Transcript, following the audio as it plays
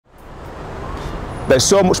There's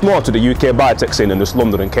so much more to the UK biotech scene than just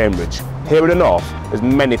London and Cambridge. Here in the north, there's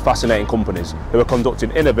many fascinating companies who are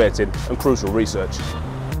conducting innovating and crucial research.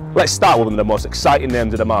 Let's start with one of the most exciting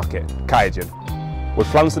names in the market, Qiagen. With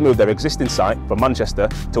plans to move their existing site from Manchester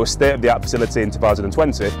to a state-of-the-art facility in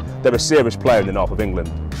 2020, they're a serious player in the north of England.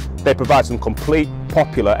 They provide some complete,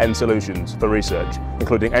 popular end solutions for research,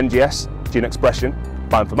 including NGS, gene expression,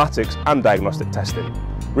 bioinformatics and diagnostic testing.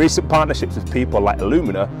 Recent partnerships with people like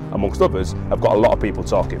Illumina, amongst others, have got a lot of people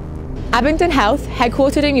talking. Abingdon Health,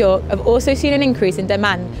 headquartered in York, have also seen an increase in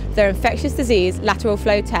demand for their infectious disease lateral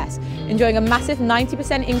flow test, enjoying a massive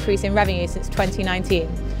 90% increase in revenue since 2019.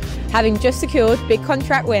 Having just secured big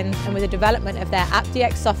contract wins and with the development of their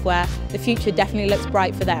AppDx software, the future definitely looks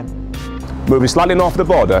bright for them. Moving slightly north of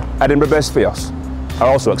the border, Edinburgh-based Fios are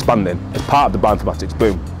also expanding as part of the bioinformatics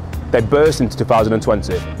boom. They burst into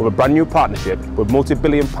 2020 with a brand new partnership with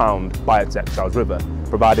multi-billion-pound Biotech Charles River,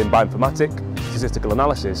 providing bioinformatics, statistical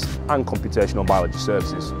analysis and computational biology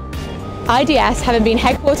services. IDS, having been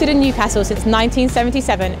headquartered in Newcastle since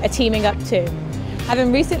 1977, are teaming up too,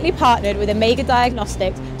 having recently partnered with Omega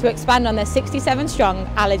Diagnostic to expand on their 67-strong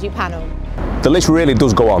allergy panel. The list really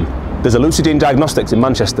does go on. There's Elucidine Diagnostics in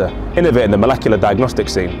Manchester, innovating the molecular diagnostic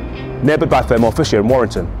scene, neighboured by Thermo Fisher in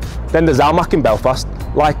Warrington. Then there's Almac in Belfast,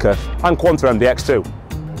 Leica and Quanta MDX too.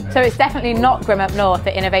 So it's definitely not grim up north for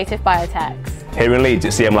innovative biotechs. Here in Leeds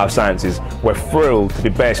at CM Life Sciences, we're thrilled to be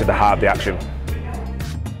based at the heart of the action.